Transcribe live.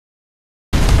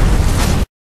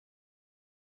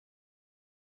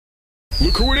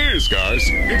Look who it is, guys.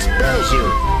 It's Bowser.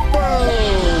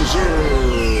 Bowser!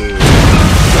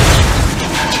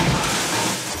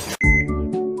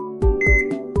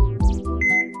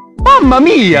 Mamma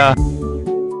mia!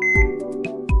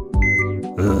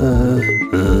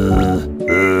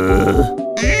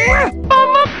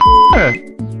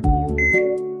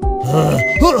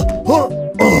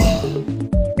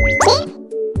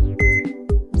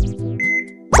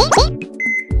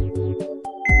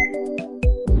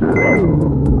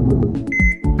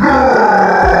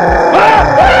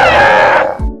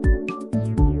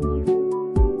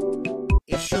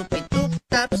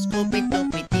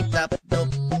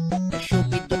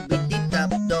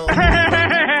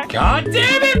 God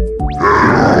damn it!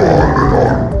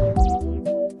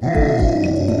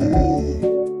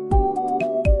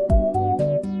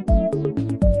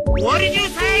 What did you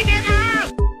say,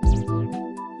 nigga?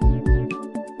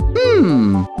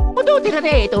 What do you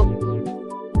say?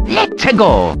 Let's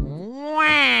go!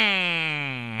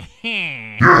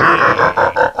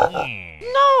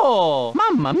 No!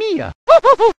 Mamma mia!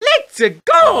 Let's go!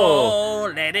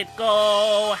 Oh, let it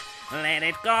go! Let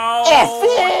it go!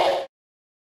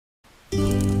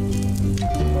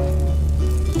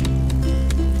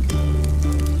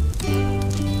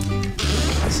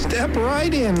 Step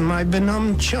right in, my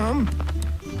benumbed chum.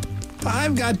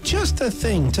 I've got just the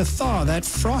thing to thaw that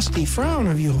frosty frown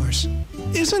of yours.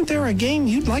 Isn't there a game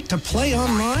you'd like to play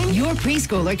online? Your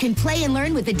preschooler can play and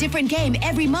learn with a different game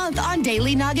every month on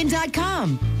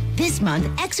dailynoggin.com. This month,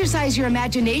 exercise your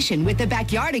imagination with the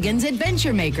Backyardigans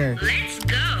Adventure Maker. Let's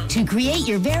go! To create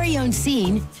your very own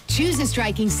scene, choose a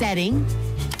striking setting,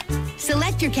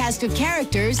 select your cast of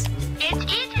characters, It's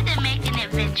easy to make an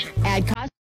adventure. add costumes,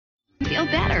 feel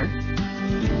better.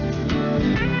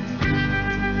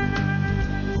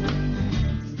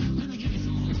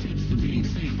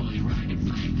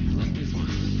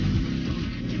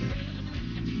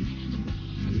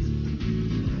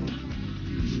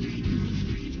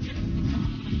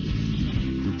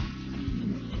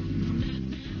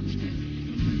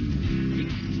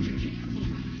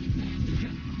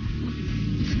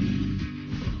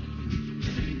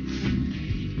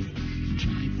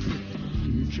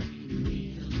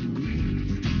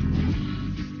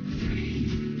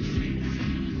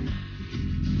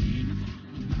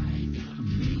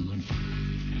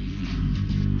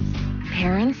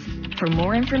 Parents, for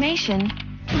more information,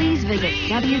 please visit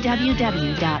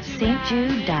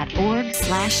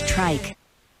www.stjude.org/trike.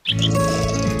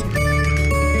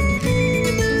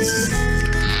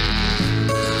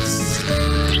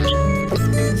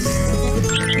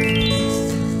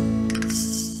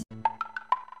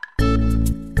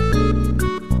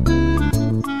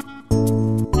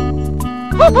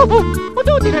 What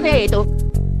do you say?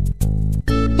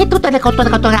 E tutte le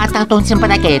cottorate con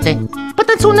spaghetti.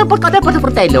 Patanzone porcata per il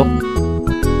fratello.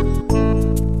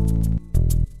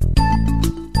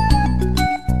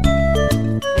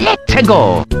 Let's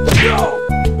go!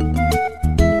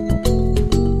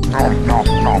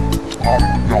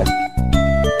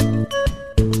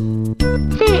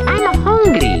 Say, I'm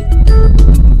hungry.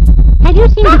 Have you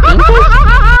seen the princess?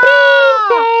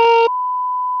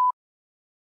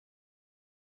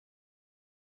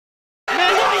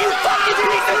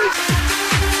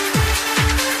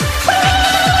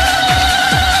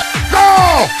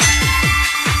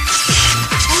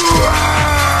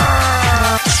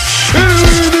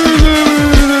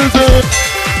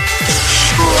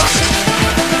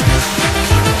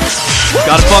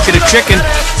 Gotta fuck it a chicken.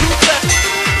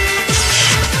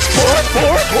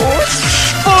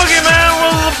 Boogeyman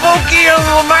was the bookie of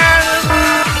the man.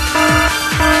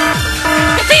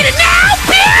 Eat it now,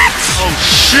 bitch! Oh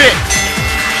shit!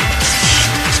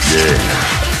 Yeah.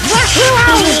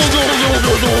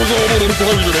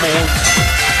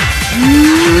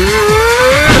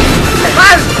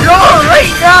 Let's go!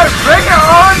 Right now, bring it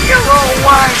on, you little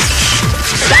white!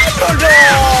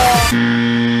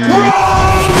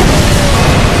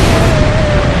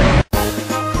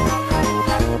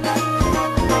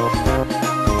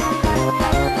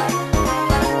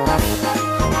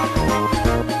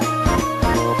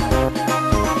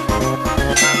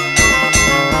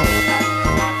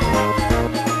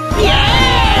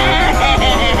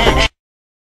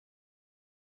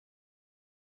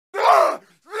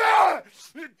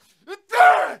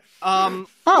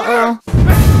 Uh-oh.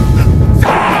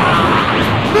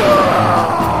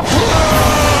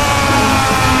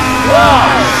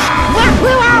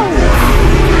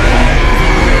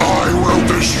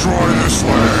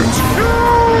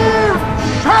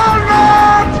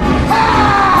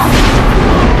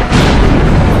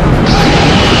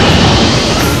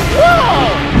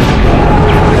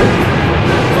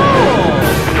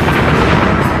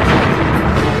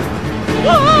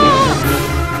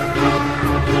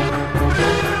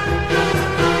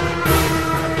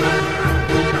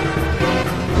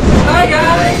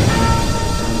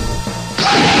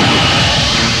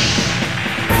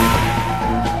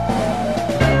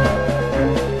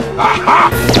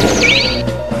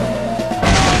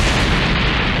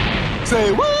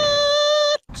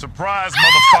 surprise,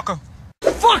 motherfucker.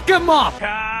 Fuck him up!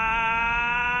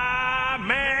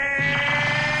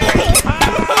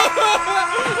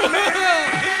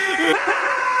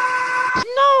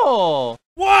 No!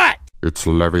 What? It's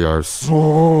Leviosa.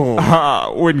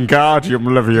 Oh, Wingardium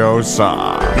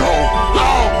Leviosa.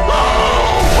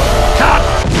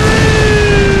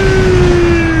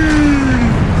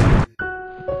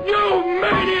 You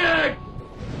maniac!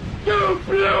 You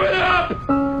blew it up!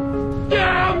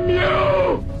 Damn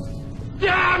you!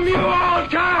 Damn you all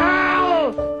to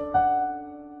hell!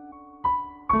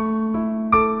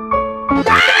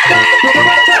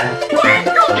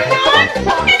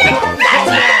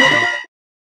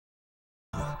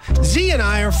 Z and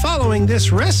I are following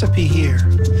this recipe here.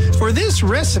 For this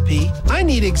recipe, I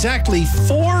need exactly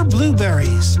 4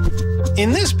 blueberries.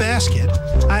 In this basket,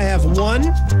 I have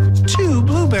 1, 2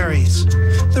 blueberries.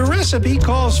 The recipe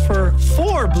calls for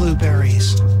 4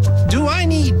 blueberries. Do I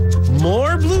need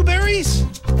more blueberries?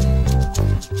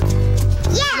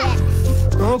 Yes.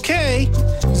 Okay.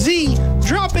 Z,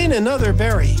 drop in another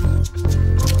berry.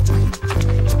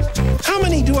 How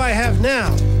many do I have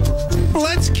now?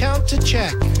 Let's count to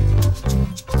check.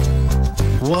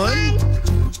 1,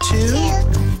 2,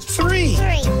 3.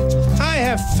 I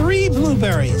have 3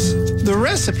 blueberries. The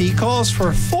recipe calls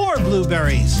for 4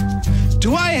 blueberries.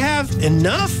 Do I have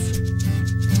enough?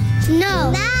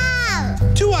 No. No.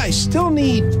 Do I still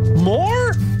need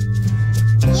more?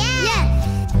 Yes.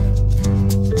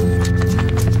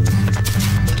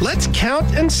 Let's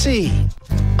count and see.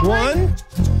 1,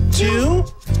 2,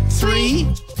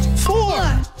 3,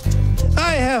 4.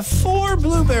 I have 4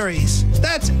 blueberries.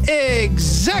 That's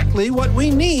exactly what we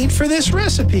need for this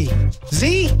recipe.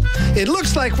 Z, it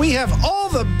looks like we have all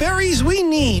the berries we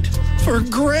need for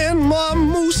Grandma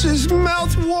Moose's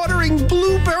mouth-watering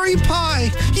blueberry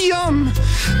pie. Yum!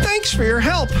 Thanks for your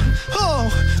help.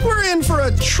 Oh, we're in for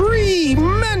a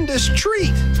tremendous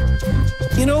treat.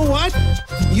 You know what?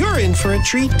 You're in for a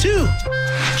treat too.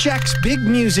 Jack's big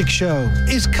music show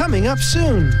is coming up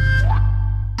soon.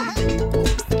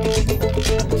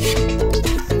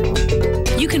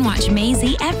 You can watch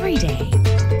Maisie every day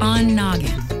on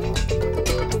Noggin.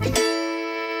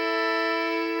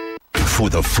 For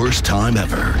the first time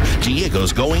ever,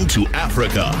 Diego's going to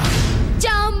Africa.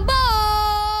 Jumbo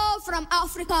from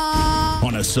Africa.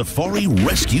 On a safari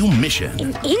rescue mission.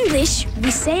 In English, we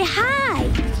say hi.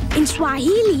 In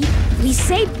Swahili, we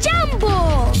say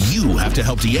Jumbo. You have to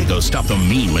help Diego stop the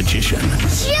mean magician.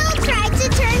 She'll try to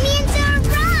turn me into a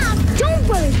rock. Don't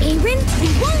worry, Aaron. We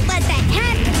won't let that happen.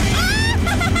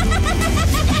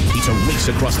 It's a race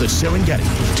across the Serengeti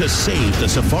to save the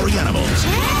safari animals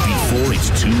before it's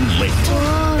too late.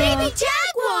 Baby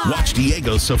jaguar! Watch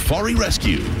Diego's Safari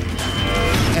Rescue.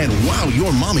 And wow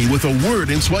your mommy with a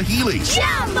word in Swahili.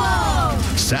 Jumbo!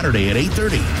 Saturday at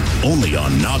 8:30, only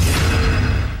on Noggin.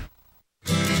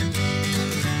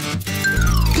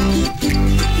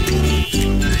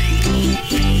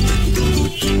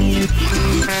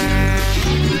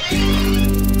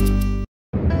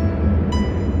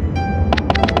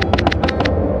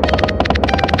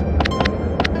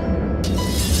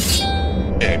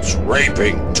 It's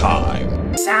raping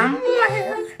time.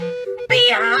 Somewhere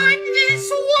beyond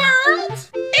this world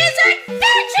is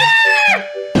adventure!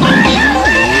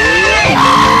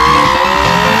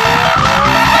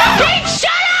 Hey,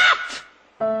 shut up!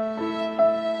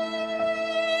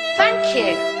 Thank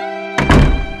you.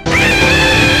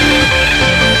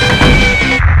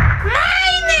 My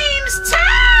name's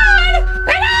Todd,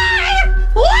 and I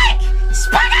like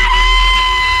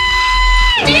spaghetti!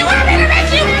 Do you want me to make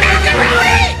you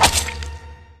macaroni?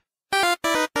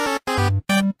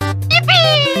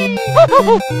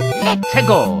 Let's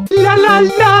go! La la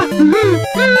la!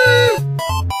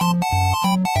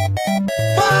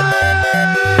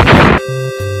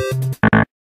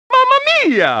 Mamma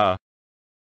mia!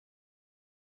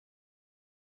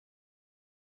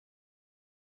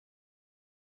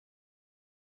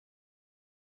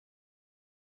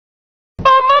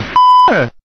 Mamma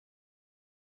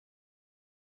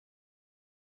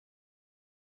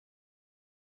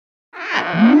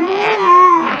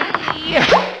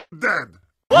Dead.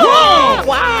 Whoa!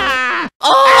 Wow!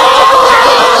 Oh!